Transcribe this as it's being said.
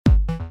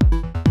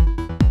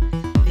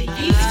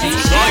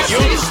The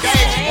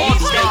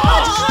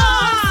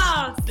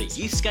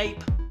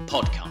Youthscape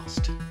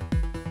Podcast.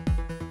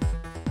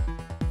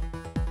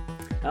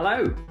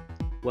 Hello,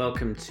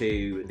 welcome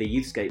to the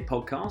Youthscape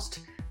Podcast.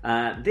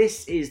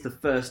 This is the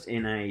first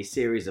in a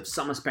series of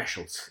summer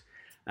specials.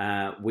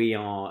 We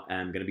are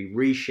going to be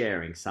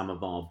resharing some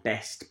of our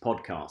best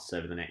podcasts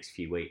over the next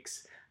few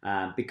weeks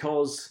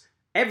because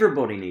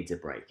everybody needs a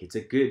break. It's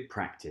a good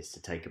practice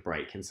to take a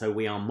break, and so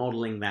we are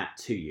modelling that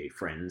to you,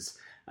 friends.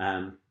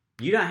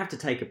 You don't have to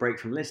take a break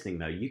from listening,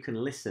 though. You can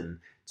listen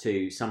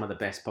to some of the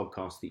best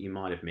podcasts that you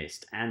might have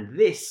missed, and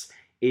this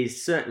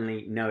is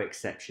certainly no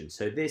exception.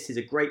 So this is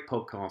a great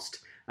podcast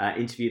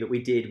interview that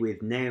we did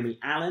with Naomi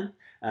Allen.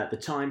 At the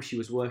time, she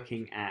was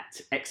working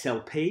at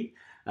XLP,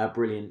 a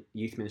brilliant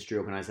youth ministry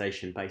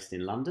organisation based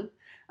in London.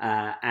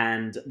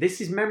 And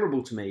this is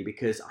memorable to me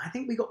because I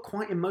think we got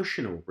quite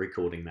emotional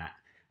recording that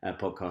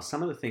podcast.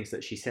 Some of the things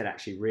that she said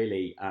actually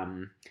really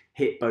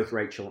hit both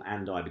Rachel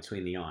and I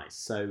between the eyes.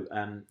 So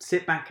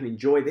sit back and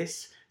enjoy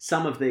this.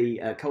 Some of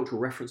the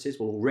cultural references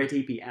will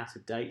already be out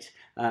of date,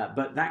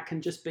 but that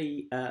can just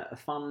be a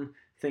fun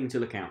thing to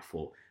look out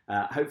for.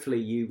 Hopefully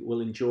you will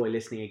enjoy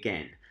listening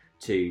again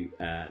to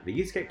the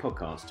Youthscape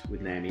Podcast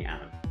with Naomi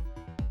Allen.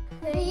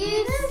 The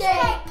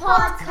Youthscape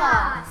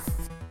Podcast.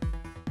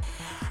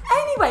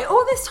 Anyway,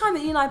 all this time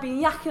that you and I have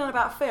been yakking on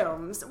about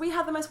films, we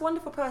have the most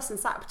wonderful person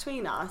sat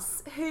between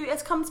us who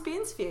has come to be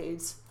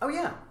interviewed. Oh,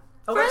 yeah.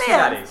 Oh,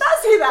 Brilliant.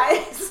 That's who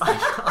that That's is. who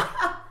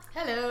that is.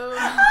 Hello.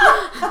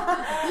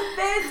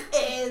 This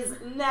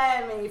is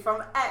Naomi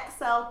from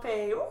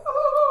XLP.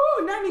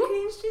 Ooh, Naomi, can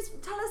you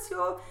tell us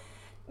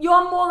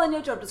you're more than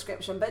your job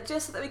description, but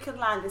just so that we can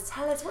land this,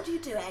 tell us, what do you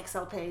do at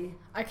XLP?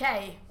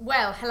 Okay,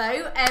 well,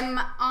 hello.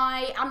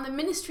 I am the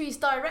Ministries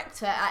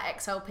Director at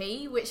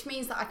XLP, which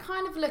means that I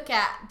kind of look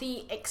at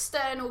the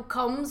external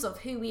comms of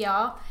who we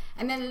are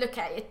and then look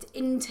at it,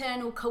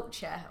 internal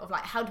culture of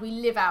like how do we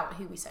live out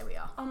who we say we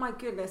are. Oh my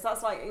goodness,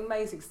 that's like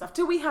amazing stuff.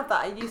 Do we have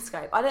that at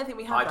Youthscape? I don't think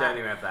we have that. I don't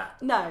even have that.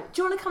 No.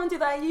 Do you want to come and do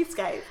that at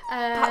Youthscape?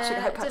 Patrick,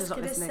 I hope Patrick's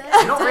not listening.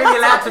 You're not really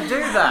allowed to do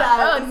that.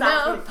 Oh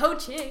exactly. no,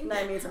 poaching.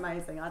 Naomi is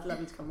amazing. I'd love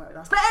you to come work with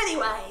us. But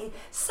anyway,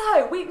 so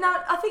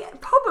I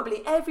think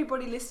probably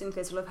everybody listening to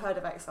this will have heard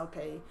of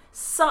XLP.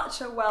 Such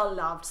a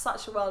well-loved,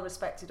 such a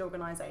well-respected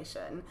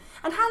organisation.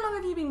 And how long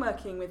have you been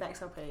working with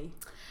XLP?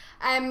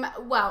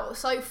 Well,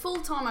 so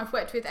full-time I've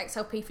worked with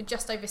XLP for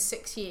just over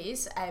 6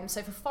 years.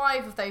 So for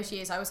 5 of those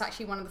years I was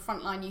actually one of the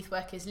frontline youth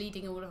workers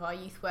leading all of our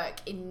youth work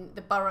in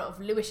the borough of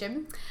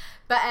Lewisham.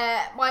 But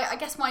I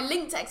guess my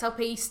link to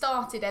XLP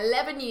started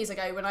 11 years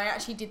ago when I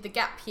actually did the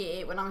gap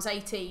year when I was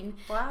 18.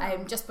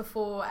 Wow. Just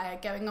before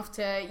going off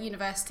to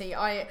university.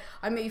 I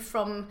moved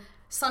from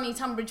sunny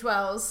Tunbridge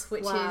Wells,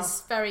 which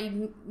is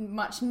very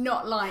much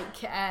not like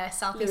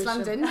South East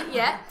London,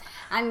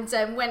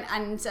 and went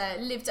and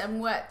lived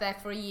and worked there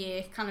for a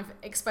year, kind of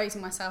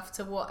exposing myself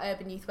to what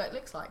urban youth work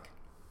looks like.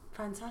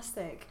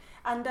 Fantastic.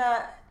 And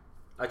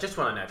I just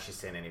want to know if she's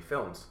seen any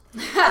films. Do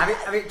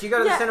you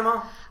go to the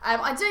cinema?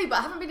 I do, but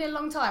I haven't been in a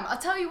long time. I'll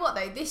tell you what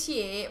though, this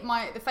year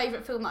the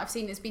favourite film that I've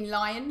seen has been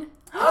Lion.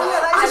 Oh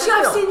yeah, actually,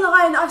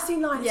 I've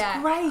seen Lion. Yeah,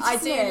 it's great. I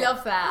do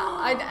love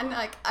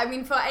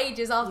that. For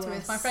ages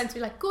afterwards, my friends would be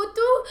like, "Good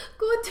do."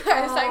 It's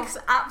like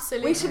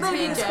absolutely. We should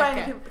maybe explain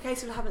tearjerker. in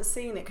case you haven't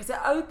seen it, because it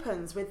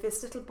opens with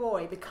this little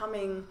boy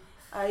becoming.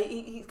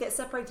 He gets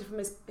separated from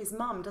his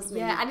mum, doesn't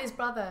he? Yeah, and his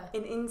brother.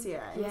 In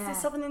India. Yeah. Is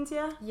it southern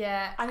India?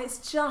 Yeah. And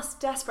it's just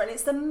desperate. And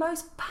it's the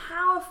most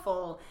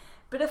powerful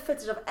bit of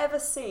footage I've ever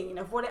seen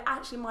of what it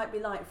actually might be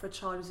like for a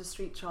child who's a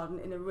street child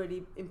in a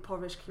really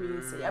impoverished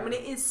community. I mean,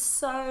 it is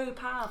so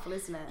powerful,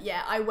 isn't it?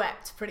 Yeah, I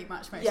wept pretty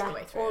much most of the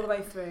way through. all the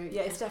way through.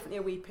 Yeah, it's definitely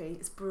a weepy.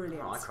 It's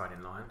brilliant. Oh, I cried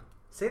in Lion.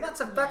 See,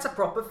 that's a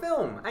proper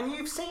film, and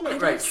you've seen it,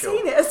 and Rachel. I've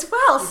seen it as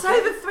well. So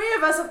the three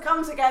of us have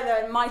come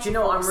together in mighty. Do you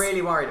know what force. I'm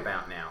really worried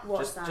about now?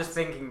 What's that? Just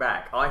thinking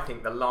back, I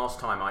think the last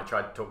time I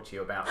tried to talk to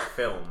you about a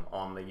film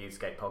on the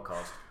Youthscape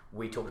podcast,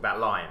 we talked about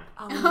Lion.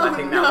 Oh, I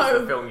think that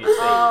was the film you'd seen.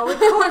 Oh, we're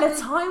caught in a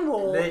time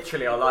warp.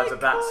 Literally, our lives are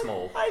that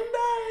small. I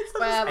know. It's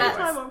Well,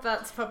 time warp.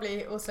 that's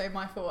probably also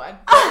my fault. Yeah,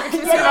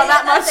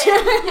 that that's much.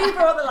 it. You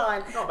brought the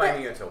line. Not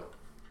blaming you at all.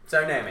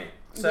 So, Naomi.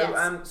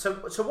 Yes.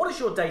 So what does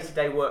your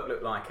day-to-day work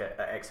look like at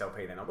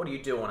XLP then? What do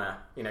you do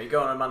you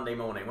go on a Monday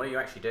morning? What do you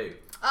actually do?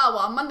 Oh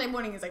well, Monday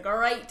morning is a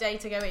great day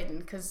to go in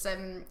because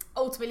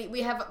ultimately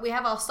we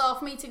have our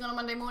staff meeting on a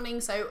Monday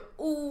morning. So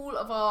all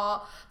of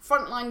our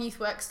frontline youth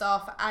work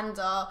staff and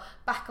our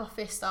back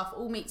office staff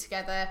all meet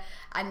together.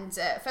 And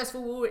first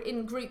of all, we're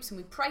in groups and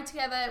we pray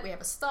together. We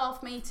have a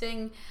staff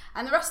meeting,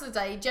 and the rest of the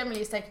day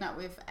generally is taken up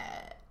with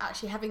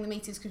actually having the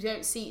meetings because we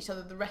don't see each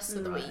other the rest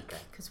of the week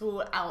because we're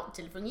all out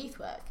delivering youth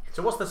work.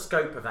 So what's the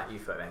scope of that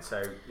youth work then?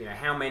 So,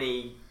 how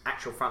many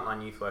actual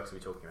frontline youth workers are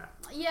we talking about?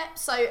 Yeah,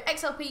 so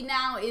XLP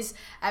now is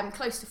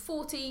close to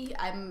 40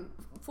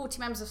 40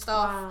 members of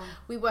staff. Wow.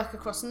 We work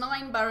across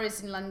 9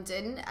 boroughs in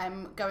London,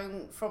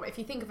 going from, if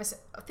you think of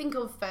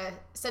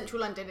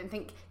central London and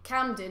think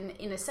Camden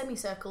in a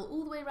semicircle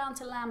all the way around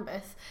to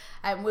Lambeth.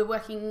 We're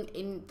working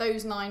in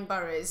those 9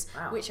 boroughs,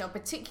 Wow. which are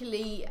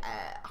particularly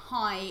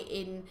high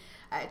in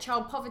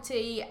child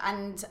poverty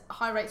and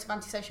high rates of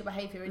antisocial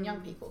behaviour in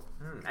young people.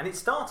 And it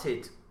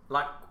started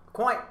like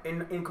quite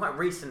in quite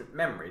recent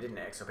memory, didn't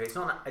it? XLP.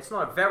 It's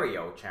not a very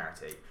old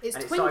charity. It's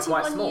and it started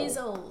quite 21 small. years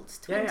old.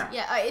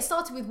 Yeah. It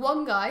started with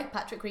one guy,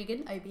 Patrick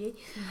Regan, OBE,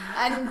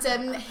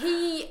 and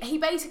he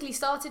basically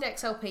started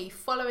XLP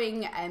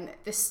following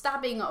the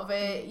stabbing of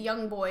a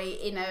young boy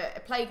in a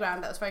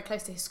playground that was very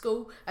close to his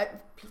school,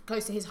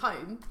 close to his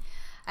home.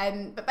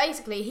 But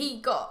basically,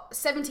 he got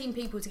 17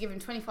 people to give him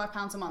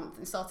 £25 a month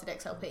and started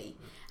XLP.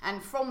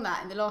 And from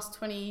that, in the last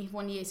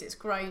 21 years, it's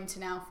grown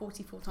to now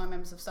 40 full-time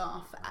members of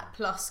staff,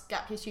 plus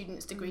gap year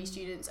students, degree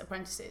students,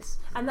 apprentices.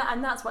 And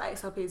that's what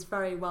XLP is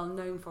very well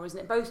known for, isn't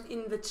it? Both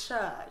in the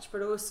church,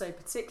 but also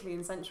particularly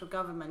in central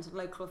government and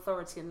local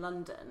authority in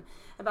London,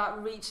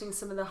 about reaching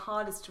some of the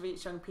hardest to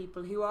reach young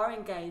people who are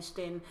engaged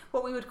in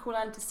what we would call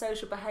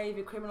antisocial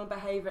behaviour, criminal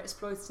behaviour,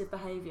 exploitative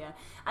behaviour.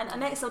 And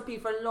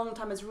XLP for a long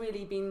time has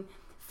really been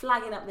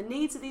flagging up the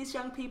needs of these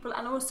young people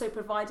and also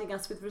providing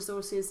us with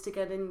resources to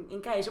get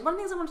engaged. And one of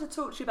the things I wanted to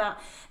talk to you about,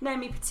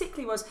 Naomi,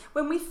 particularly was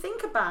when we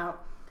think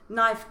about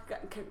knife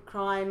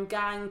crime,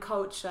 gang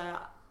culture,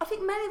 I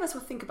think many of us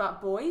will think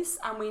about boys,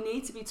 and we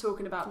need to be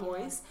talking about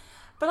boys.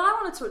 But I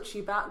want to talk to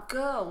you about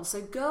girls.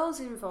 So girls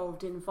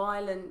involved in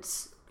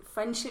violent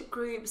friendship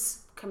groups,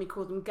 can we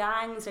call them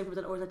gangs? People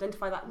don't always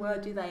identify that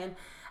word, do they?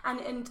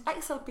 And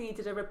XLP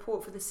did a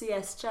report for the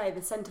CSJ,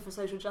 the Centre for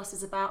Social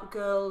Justice, about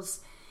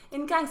girls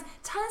in gangs.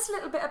 Tell us a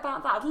little bit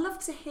about that. I'd love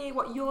to hear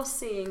what you're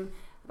seeing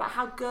about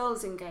how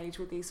girls engage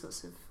with these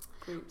sorts of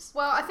groups.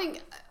 Well,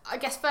 I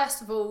guess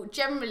first of all,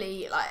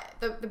 generally, like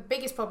the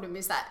biggest problem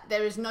is that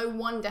there is no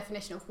one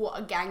definition of what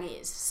a gang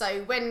is.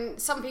 So when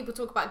some people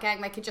talk about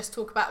gang, they could just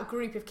talk about a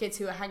group of kids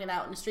who are hanging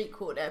out in a street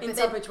corner. In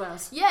Tunbridge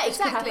Wells. Yeah,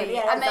 exactly.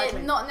 Yeah, and exactly.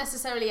 they're not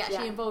necessarily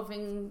actually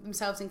involving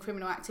themselves in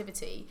criminal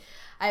activity.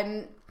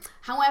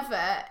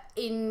 However,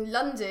 in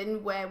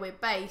London, where we're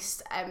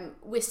based,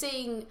 we're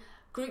seeing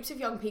groups of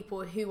young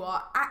people who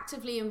are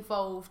actively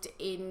involved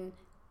in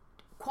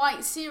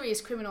quite serious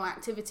criminal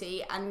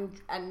activity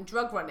and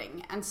drug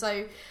running. And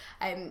so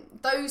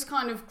those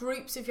kind of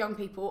groups of young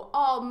people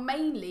are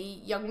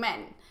mainly young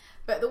men.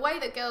 But the way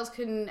that girls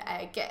can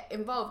get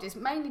involved is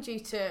mainly due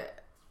to,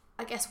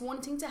 I guess,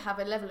 wanting to have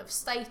a level of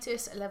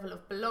status, a level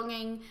of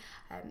belonging.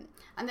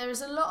 And there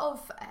is a lot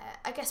of,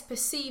 I guess,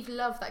 perceived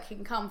love that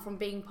can come from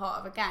being part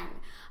of a gang.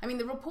 I mean,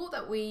 the report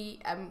that we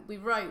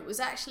wrote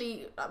was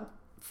actually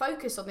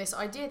focused on this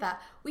idea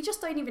that we just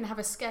don't even have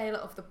a scale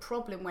of the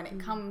problem when it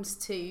comes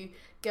to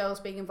girls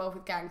being involved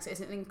with gangs.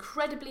 There's an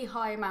incredibly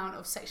high amount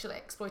of sexual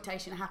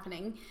exploitation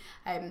happening.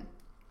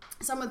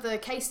 Some of the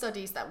case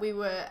studies that we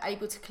were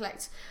able to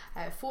collect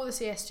for the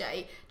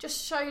CSJ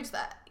just showed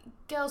that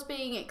girls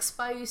being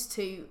exposed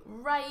to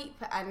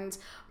rape and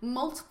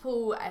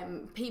multiple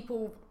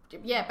people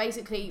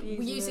basically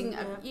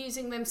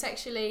using them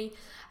sexually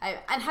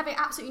and having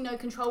absolutely no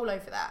control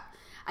over that.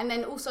 And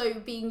then also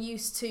being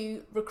used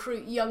to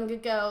recruit younger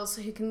girls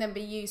who can then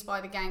be used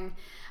by the gang.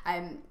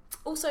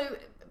 Also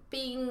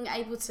being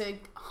able to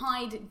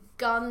hide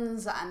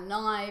guns and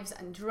knives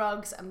and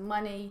drugs and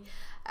money.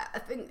 I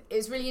think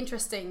it's really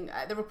interesting.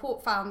 The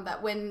report found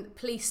that when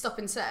police stop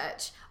and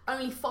search,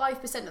 only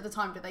 5% of the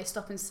time do they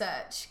stop and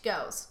search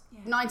girls.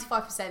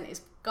 95%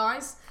 is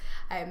guys.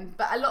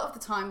 But a lot of the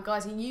time,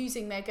 guys are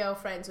using their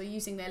girlfriends or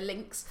using their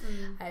links.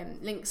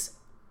 Links,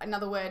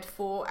 another word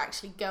for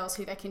actually girls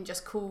who they can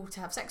just call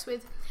to have sex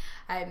with.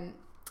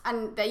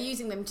 And they're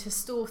using them to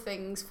store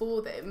things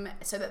for them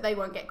so that they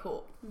won't get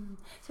caught.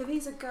 So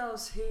these are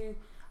girls who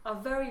are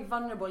very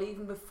vulnerable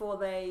even before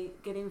they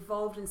get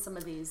involved in some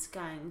of these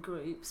gang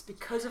groups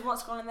because of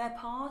what's gone on in their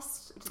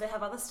past. Do they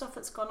have other stuff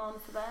that's gone on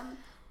for them?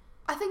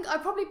 I think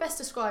I'd probably best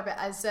describe it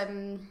as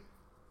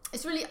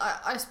it's really,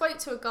 I spoke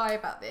to a guy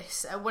about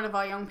this, one of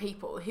our young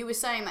people, who was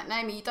saying that,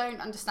 Naomi, you don't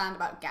understand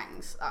about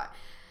gangs.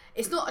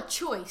 It's not a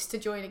choice to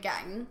join a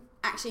gang.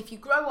 Actually, if you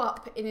grow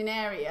up in an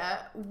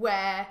area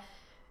where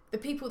the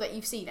people that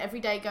you've seen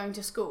every day going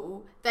to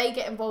school, they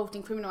get involved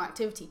in criminal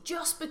activity,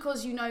 just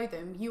because you know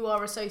them, you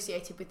are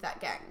associated with that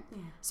gang.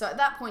 So at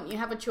that point, you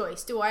have a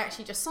choice. Do I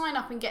actually just sign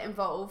up and get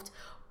involved,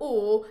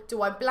 or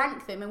do I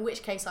blank them, in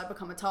which case I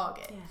become a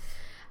target?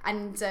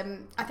 And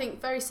I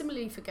think very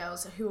similarly for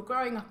girls who are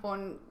growing up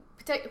on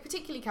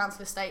particularly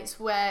council estates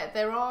where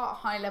there are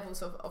high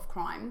levels of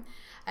crime,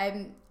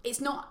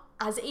 it's not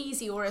as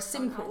easy or as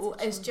simple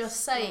as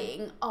just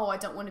saying, oh, I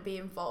don't want to be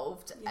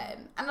involved.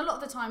 And a lot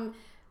of the time,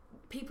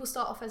 people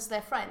start off as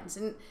their friends.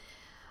 And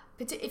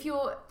if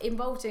you're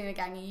involved in a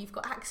gang and you've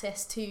got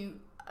access to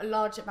a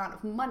large amount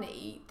of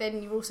money,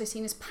 then you're also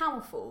seen as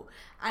powerful.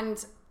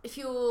 And if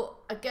you're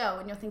a girl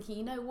and you're thinking,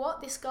 you know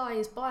what, this guy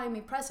is buying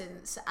me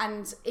presents,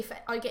 and if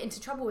I get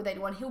into trouble with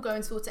anyone, he'll go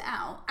and sort it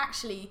out.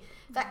 Actually,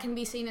 that can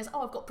be seen as,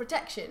 oh, I've got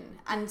protection,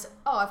 and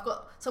oh, I've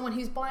got someone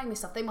who's buying me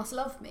stuff. They must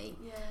love me.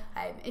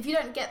 Yeah. If you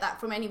don't get that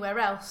from anywhere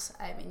else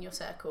in your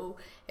circle,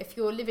 if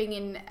you're living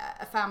in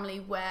a family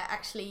where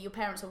actually your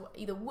parents are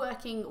either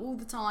working all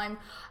the time,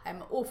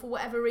 or for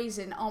whatever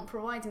reason aren't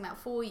providing that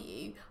for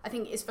you, I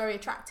think it's very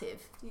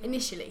attractive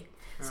initially.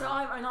 So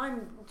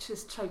I'm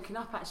just choking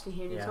up actually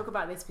hearing you talk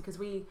about this, because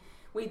we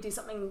do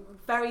something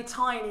very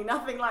tiny,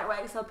 nothing like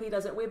what XLP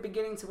does. It. We're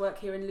beginning to work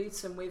here in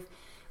Luton with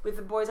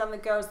the boys and the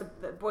girls,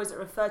 the boys that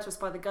refer to us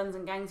by the Guns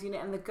and Gangs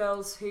unit, and the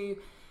girls who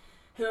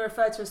are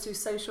referred to us through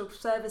social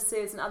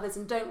services and others,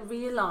 and don't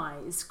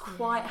realise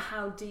quite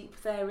how deep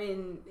they're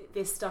in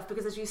this stuff,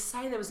 because as you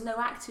say, there was no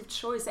active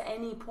choice at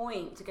any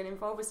point to get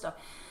involved with stuff.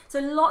 So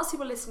lots of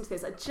people listening to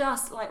this are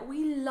just like,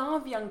 we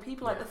love young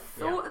people, like the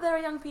thought that there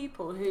are young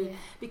people who,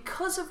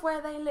 because of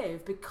where they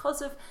live,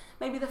 because of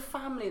maybe the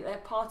family that they're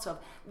part of,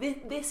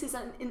 this is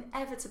an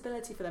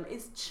inevitability for them.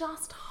 It's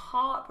just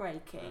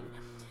heartbreaking.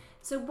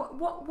 So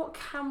what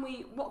can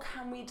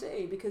we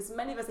do? Because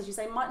many of us, as you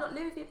say, might not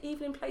live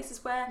even in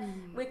places where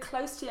we're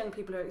close to young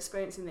people who are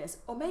experiencing this,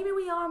 or maybe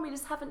we are and we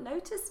just haven't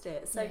noticed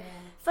it. So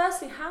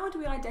firstly, how do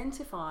we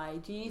identify,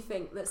 do you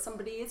think, that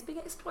somebody is being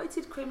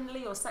exploited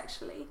criminally or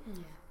sexually?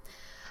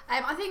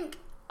 I think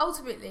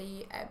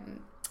ultimately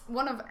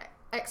one of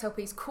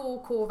XLP's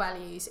core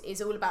values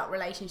is all about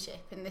relationship,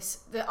 and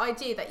the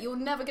idea that you're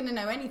never going to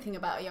know anything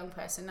about a young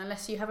person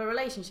unless you have a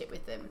relationship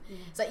with them.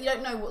 It's like you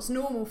don't know what's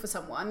normal for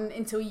someone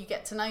until you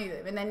get to know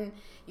them, and then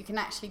you can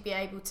actually be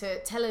able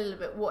to tell a little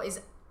bit what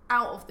is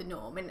out of the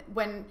norm. And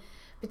when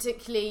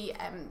particularly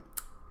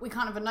we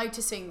kind of are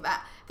noticing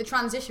that the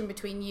transition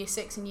between year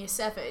 6 and year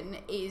 7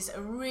 is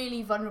a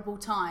really vulnerable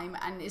time,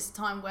 and it's a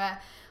time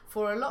where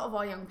for a lot of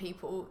our young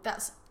people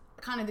that's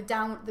kind of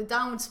the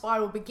downward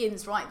spiral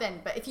begins right then.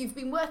 But if you've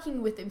been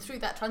working with them through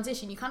that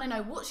transition, you kind of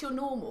know what's your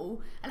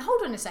normal, and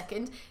hold on a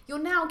second, you're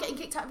now getting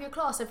kicked out of your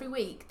class every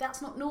week,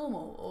 that's not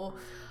normal.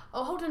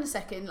 Or hold on a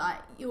second, like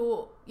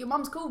your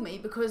mum's called me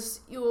because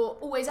you're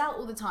always out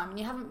all the time and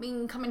you haven't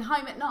been coming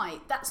home at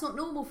night, that's not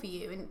normal for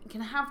you. And you can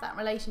have that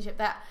relationship,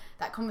 that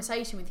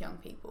conversation with young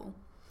people.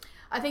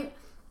 I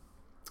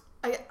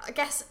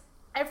guess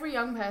every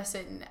young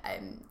person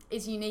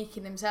is unique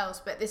in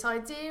themselves, but this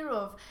idea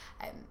of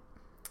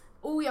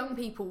all young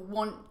people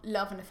want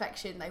love and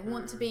affection. They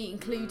want to be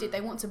included.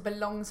 They want to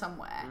belong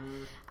somewhere.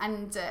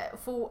 And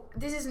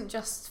this isn't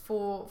just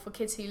for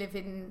kids who live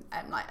in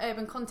like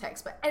urban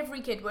contexts, but every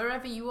kid,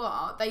 wherever you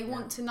are, they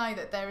want to know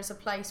that there is a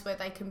place where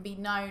they can be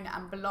known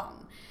and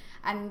belong.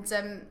 And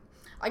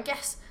I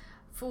guess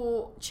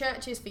for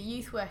churches, for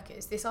youth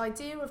workers, this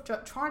idea of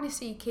trying to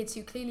see kids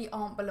who clearly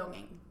aren't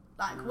belonging,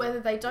 like whether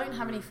they don't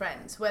have any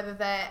friends, whether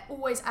they're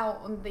always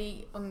out on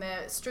the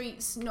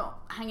streets not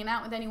hanging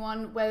out with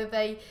anyone, whether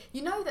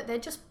that they're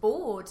just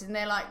bored and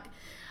they're like,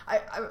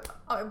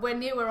 where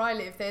near where I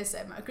live, there's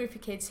a group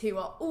of kids who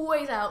are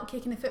always out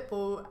kicking a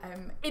football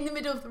in the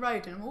middle of the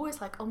road, and I'm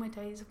always like, oh my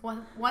days,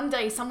 one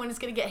day someone is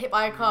going to get hit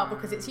by a car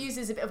because it's used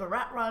as a bit of a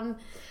rat run.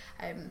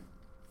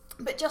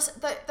 But just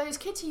those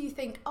kids who you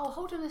think, oh,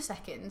 hold on a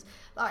second,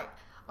 like,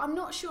 I'm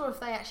not sure if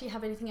they actually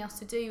have anything else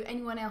to do,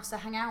 anyone else to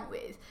hang out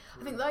with.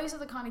 I think those are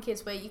the kind of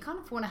kids where you kind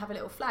of want to have a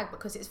little flag,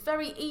 because it's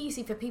very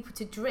easy for people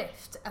to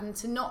drift and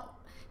to not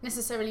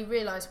necessarily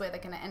realise where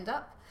they're going to end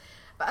up.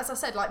 But as I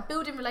said, like,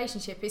 building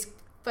relationship is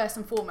first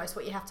and foremost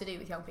what you have to do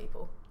with young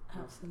people.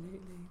 Absolutely,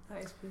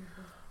 that is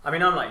beautiful. I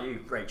mean, I'm like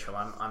you, Rachel.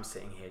 I'm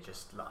sitting here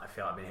just like I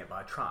feel like I've been hit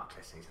by a truck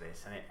listening to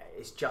this, and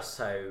it's just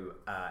so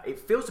it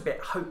feels a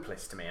bit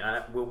hopeless to me.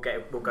 And we'll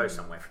go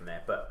somewhere from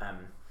there,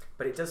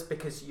 but it does,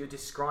 because you're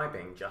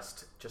describing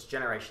just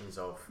generations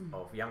of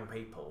young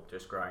people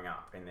just growing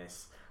up in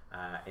this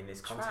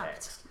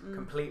context,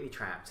 completely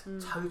trapped,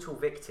 total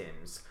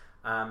victims.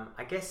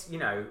 I guess,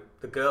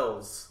 the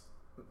girls,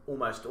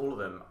 almost all of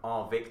them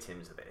are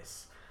victims of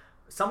this.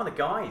 Some of the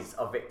guys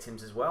are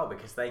victims as well,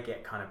 because they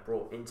get kind of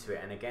brought into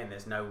it, and again,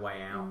 there's no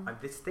way out. And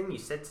this thing you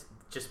said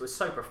just was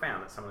so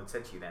profound that someone had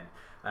said to you then,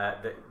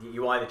 that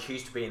you either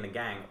choose to be in the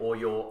gang, or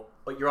you're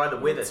either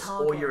with us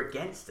or you're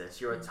against us.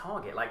 You're a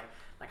target. Like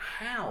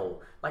how?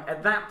 Like,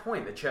 at that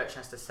point, the church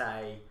has to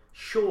say,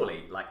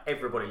 surely, like,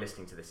 everybody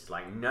listening to this is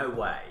like, no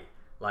way.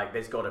 Like,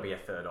 there's got to be a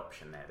third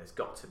option there. There's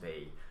got to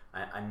be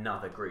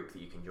another group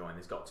that you can join.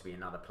 There's got to be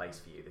another place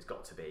for you. There's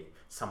got to be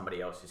somebody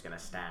else who's going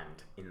to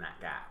stand in that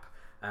gap.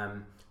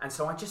 And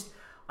so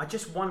I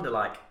just wonder,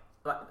 like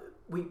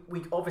we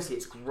obviously,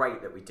 it's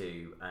great that we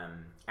do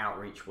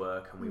outreach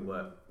work and we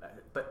work,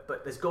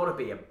 but there's got to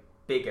be a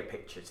bigger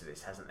picture to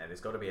this, hasn't there?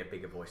 There's got to be a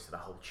bigger voice to the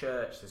whole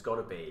church. There's got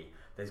to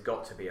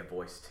be a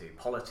voice to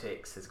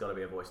politics. There's got to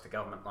be a voice to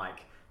government.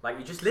 Like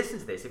you just listen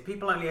to this. If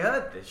people only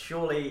heard this,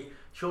 surely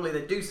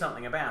they'd do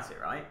something about it,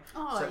 right?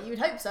 Oh, so, you would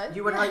hope so.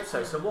 You would hope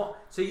so.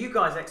 So you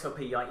guys,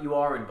 XLP, like, you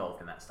are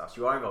involved in that stuff.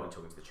 So you are involved in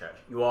talking to the church.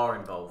 You are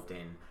involved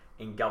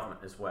in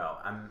government as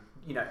well.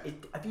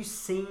 Have you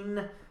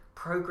seen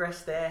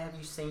progress there? Have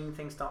you seen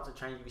things start to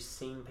change? Have you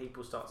seen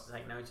people start to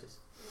take notice?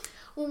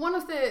 Well, one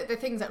of the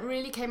things that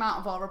really came out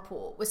of our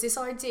report was this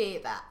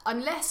idea that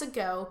unless a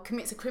girl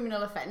commits a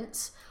criminal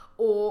offence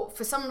or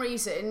for some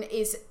reason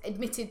is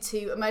admitted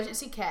to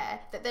emergency care,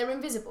 that they're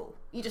invisible.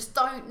 You just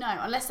don't know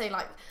unless they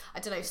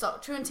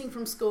start truanting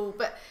from school.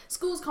 But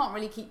schools can't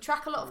really keep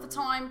track a lot of the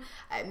time.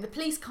 The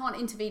police can't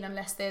intervene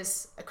unless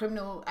there's a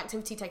criminal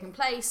activity taking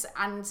place,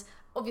 and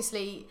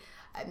obviously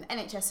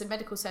NHS and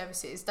medical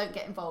services don't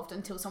get involved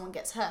until someone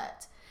gets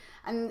hurt.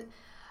 And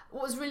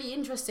what was really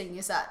interesting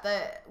is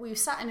that we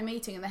sat in a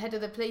meeting and the head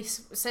of the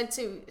police said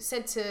to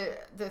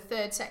the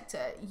third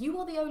sector, you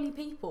are the only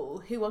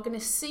people who are going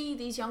to see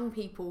these young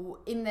people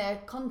in their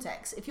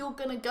context. If you're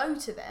going to go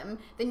to them,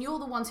 then you're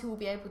the ones who will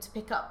be able to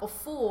pick up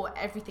before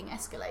everything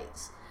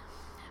escalates.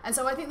 And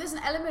so I think there's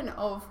an element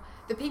of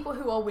the people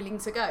who are willing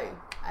to go,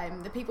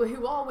 the people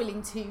who are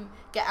willing to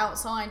get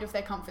outside of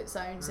their comfort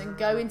zones and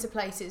go into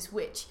places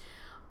which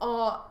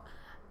are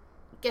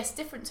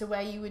different to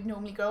where you would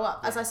normally grow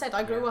up. As I said,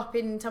 I grew up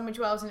in Tunbridge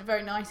Wells in a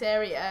very nice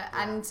area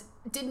and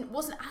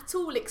wasn't at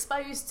all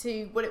exposed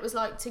to what it was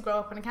like to grow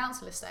up on a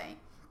council estate.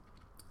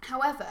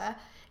 However,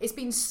 it's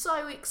been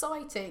so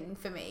exciting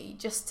for me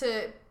just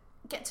to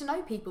get to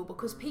know people,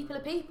 because people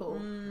are people.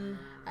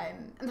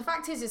 And the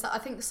fact is that I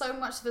think so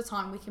much of the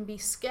time we can be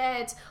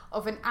scared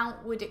of an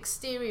outward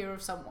exterior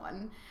of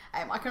someone.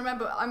 I can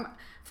remember,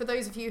 for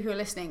those of you who are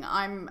listening,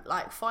 I'm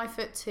like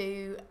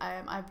 5'2",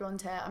 I have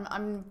blonde hair,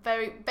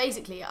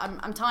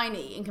 I'm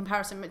tiny in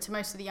comparison to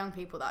most of the young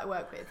people that I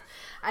work with.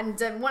 And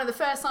one of the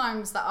first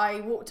times that I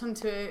walked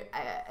onto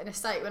an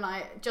estate when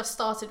I just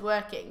started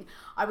working,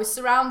 I was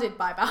surrounded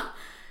by about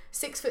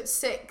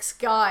 6'6"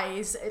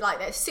 guys, like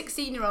they're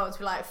 16-year-olds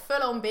with like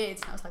full-on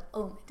beards, and I was like,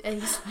 oh my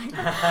days.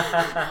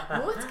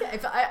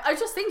 I was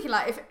just thinking,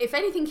 like, if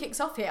anything kicks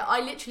off here,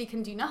 I literally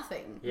can do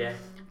nothing. Yeah.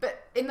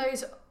 But in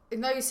those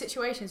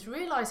situations,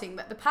 realising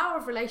that the power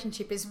of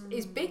relationship is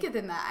bigger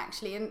than that,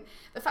 actually, and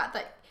the fact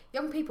that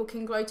young people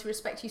can grow to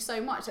respect you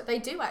so much that they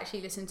do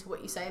actually listen to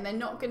what you say and they're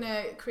not going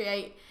to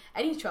create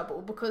any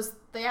trouble because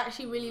they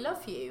actually really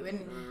love you.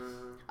 And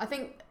I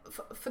think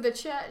for the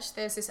church,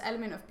 there's this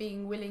element of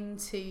being willing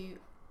to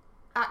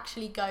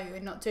actually go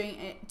and not doing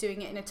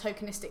it in a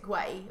tokenistic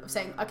way of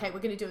saying, okay, we're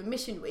going to do a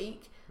mission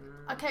week.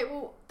 Okay,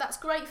 well, that's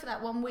great for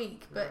that 1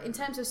 week, but in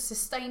terms of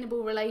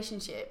sustainable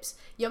relationships,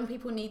 young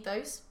people need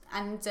those.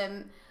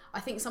 And I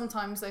think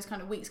sometimes those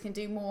kind of weeks can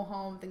do more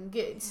harm than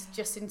good,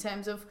 just in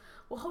terms of,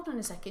 well, hold on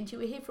a second, you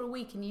were here for a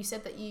week and you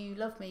said that you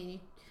love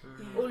me,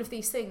 all of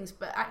these things,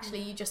 but actually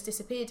you just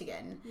disappeared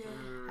again.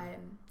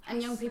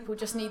 And young people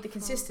just need the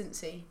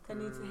consistency. They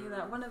need to hear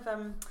that. One of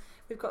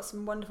we've got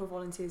some wonderful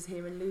volunteers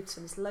here in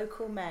Luton. It's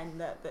local men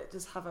that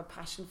just have a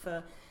passion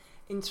for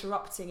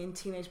interrupting in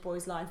teenage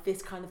boys' life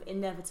this kind of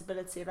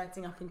inevitability of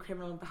acting up in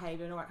criminal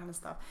behaviour and all that kind of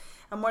stuff.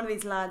 And one of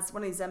these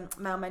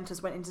male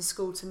mentors went into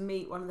school to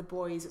meet one of the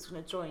boys that's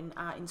going to join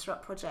our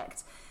Interrupt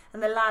project.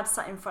 And the lad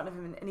sat in front of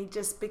him and he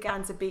just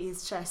began to beat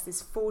his chest,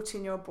 this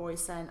 14-year-old boy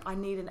saying, I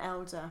need an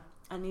elder,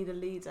 I need a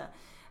leader.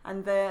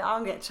 And I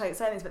won't get choked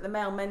saying this, but the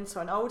male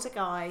mentor, an older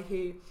guy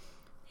who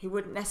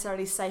wouldn't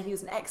necessarily say he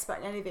was an expert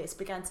in any of this,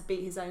 began to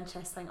beat his own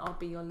chest saying, I'll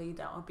be your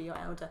leader, I'll be your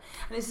elder.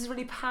 And it's this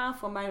really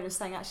powerful moment of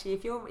saying, actually,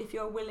 if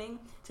you're willing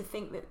to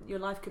think that your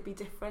life could be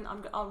different,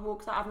 I'll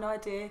walk that. I have no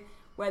idea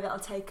where that'll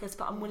take us,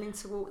 but I'm willing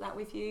to walk that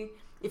with you.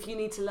 If you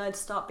need to learn to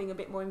start being a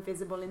bit more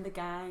invisible in the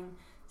gang.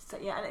 So,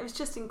 and it was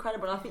just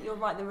incredible. I think you're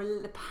right,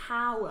 the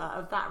power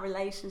of that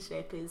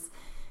relationship is,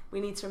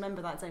 we need to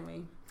remember that, don't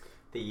we?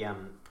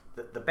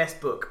 The best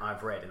book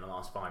I've read in the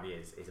last 5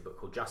 years is a book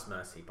called Just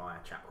Mercy by a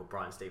chap called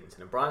Brian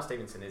Stevenson. And Brian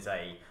Stevenson is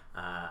a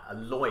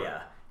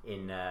lawyer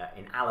in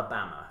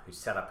Alabama who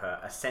set up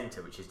a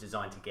centre which is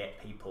designed to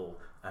get people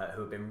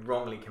who have been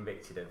wrongly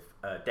convicted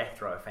of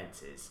death row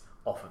offences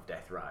off of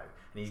death row.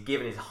 And he's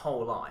given his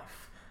whole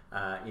life,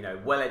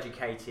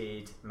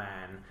 well-educated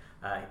man.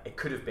 It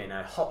could have been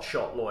a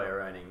hotshot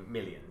lawyer earning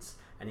millions.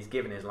 And he's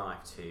given his life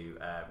to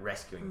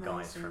rescuing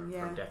guys from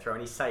death row.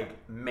 And he's saved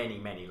many,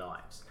 many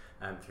lives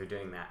through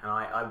doing that. And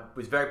I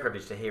was very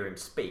privileged to hear him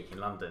speak in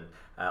London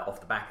off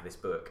the back of this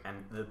book.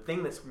 And the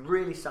thing that's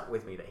really stuck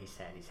with me that he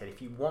said,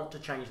 if you want to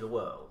change the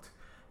world,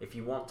 if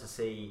you want to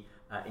see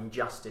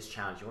injustice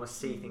challenged, you want to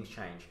see things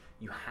change,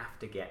 you have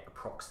to get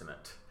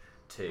approximate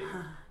to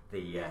the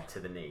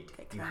need.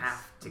 You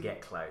have to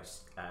get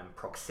close.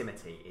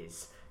 Proximity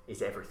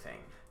is everything.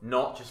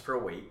 Not just for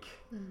a week,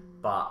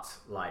 but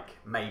like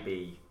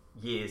maybe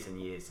years and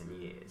years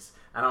and years.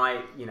 And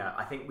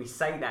I think we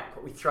say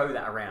that, we throw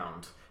that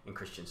around in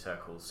Christian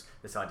circles,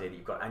 this idea that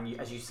you've got, and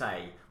as you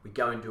say, we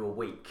go and do a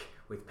week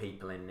with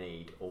people in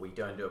need, or we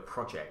go and do a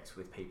project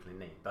with people in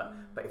need. But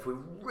if we're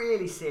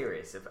really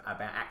serious about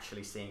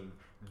actually seeing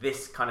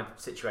this kind of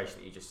situation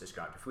that you just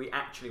described, if we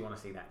actually want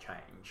to see that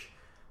change,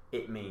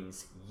 it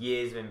means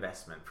years of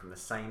investment from the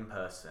same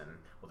person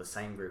or the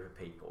same group of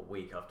people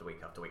week after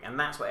week after week. And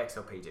that's what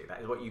XLP do. That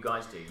is what you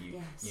guys do.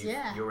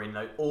 You're in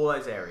all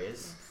those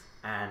areas,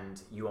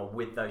 and you are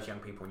with those young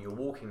people, and you're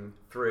walking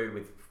through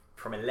with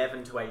from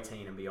 11 to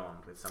 18 and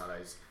beyond with some of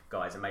those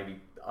guys, and maybe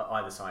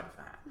either side of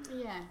that.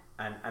 Yeah.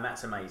 And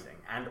that's amazing.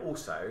 And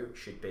also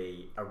should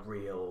be a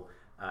real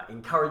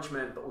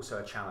encouragement, but also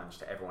a challenge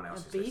to everyone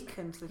else. A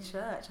beacon to the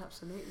church,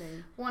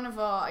 absolutely. One of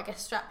our, I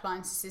guess,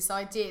 straplines is this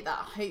idea that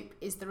hope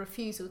is the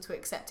refusal to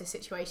accept a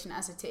situation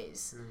as it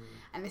is.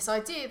 And this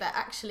idea that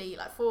actually,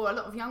 like for a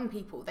lot of young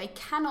people, they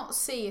cannot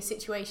see a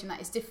situation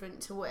that is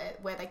different to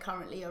where they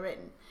currently are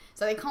in.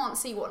 So they can't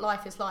see what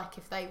life is like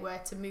if they were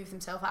to move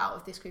themselves out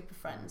of this group of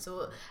friends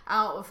or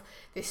out of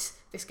this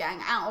gang,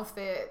 out of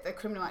the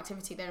criminal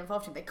activity they're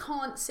involved in. They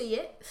can't see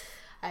it.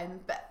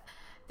 But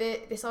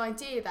this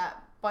idea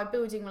that by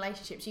building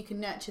relationships, you can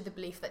nurture the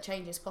belief that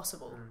change is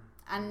possible.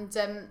 And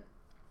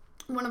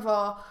one of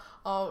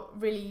our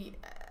really,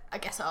 I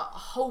guess, our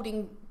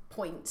holding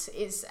points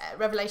is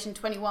Revelation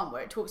 21,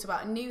 where it talks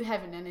about a new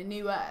heaven and a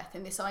new earth,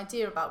 and this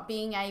idea about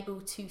being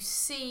able to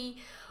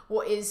see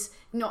what is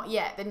not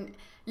yet, then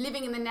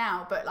living in the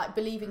now, but like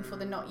believing for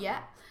the not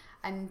yet.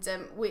 And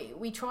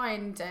we try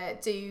and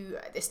do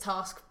this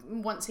task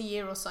once a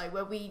year or so,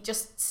 where we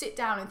just sit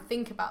down and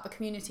think about the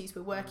communities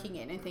we're working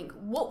in and think,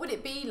 what would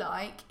it be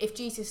like if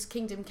Jesus'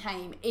 kingdom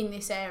came in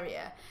this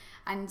area?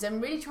 And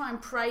really try and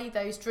pray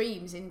those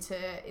dreams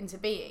into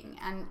being.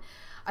 And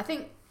I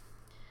think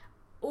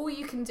all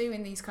you can do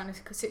in these kind of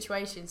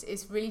situations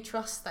is really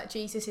trust that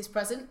Jesus is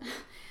present.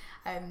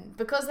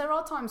 Because there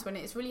are times when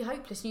it's really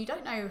hopeless and you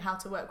don't know how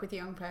to work with a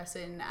young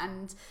person,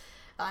 and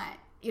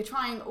you're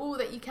trying all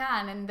that you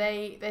can, and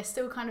they're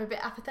still kind of a bit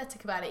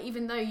apathetic about it,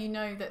 even though you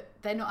know that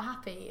they're not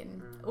happy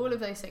and all of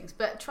those things.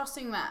 But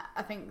trusting that,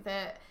 I think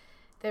that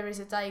there is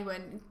a day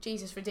when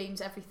Jesus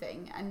redeems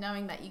everything, and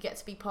knowing that you get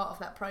to be part of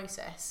that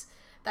process,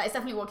 that is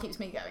definitely what keeps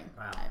me going.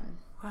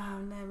 Wow,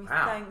 Naomi,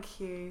 thank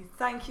you.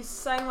 Thank you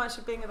so much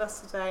for being with us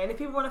today. And if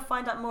people want to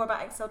find out more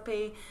about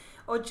XLP,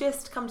 or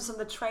just come to some of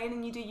the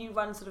training you do, you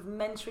run sort of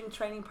mentoring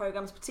training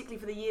programs, particularly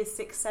for the year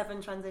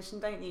 6-7 transition,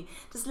 don't you?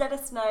 Just let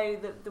us know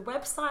the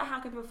website. How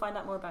can people find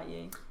out more about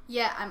you?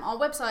 Yeah, our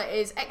website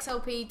is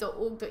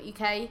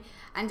xlp.org.uk,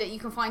 and you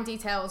can find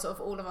details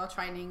of all of our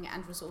training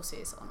and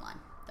resources online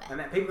there. And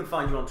then people can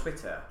find you on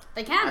Twitter.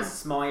 They can. As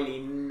Smiley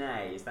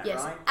Nay, is that right?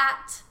 Yes,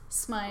 at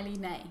Smiley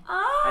Nay.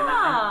 And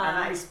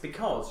that is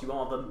because you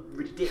are the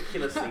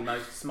ridiculously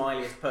most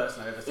smiliest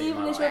person I've ever seen. Even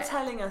in my as you're life.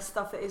 telling us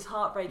stuff that is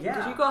heartbreaking, because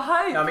Yeah. you've got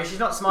hope. No, I mean, she's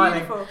not smiling.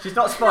 Beautiful. She's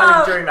not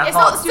smiling during that It's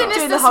hard not stuff. sinister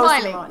Doing the whole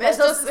smiling. thing, Let's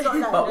Let's just-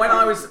 just- But when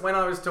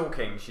I was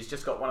talking, she's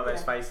just got one of those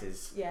Yeah.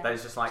 faces Yeah. that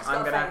is just like, She's got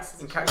I'm a gonna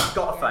face. encourage. She's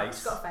got a Yeah, face.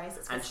 she's got a face,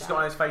 it's and good she's stuff. got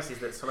one of those faces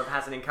that sort of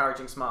has an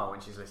encouraging smile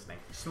when she's listening.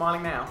 She's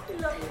smiling now.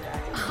 Love you,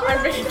 Naomi.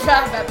 I'm really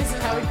glad that this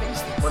is how we finish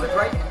this. Well, a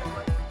great.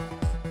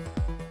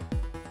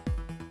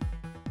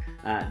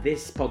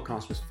 This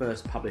podcast was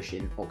first published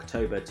in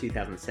October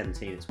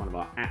 2017. It's one of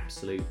our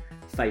absolute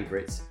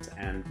favourites,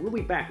 and we'll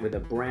be back with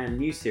a brand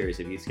new series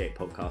of Youthscape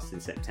podcasts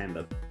in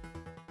September.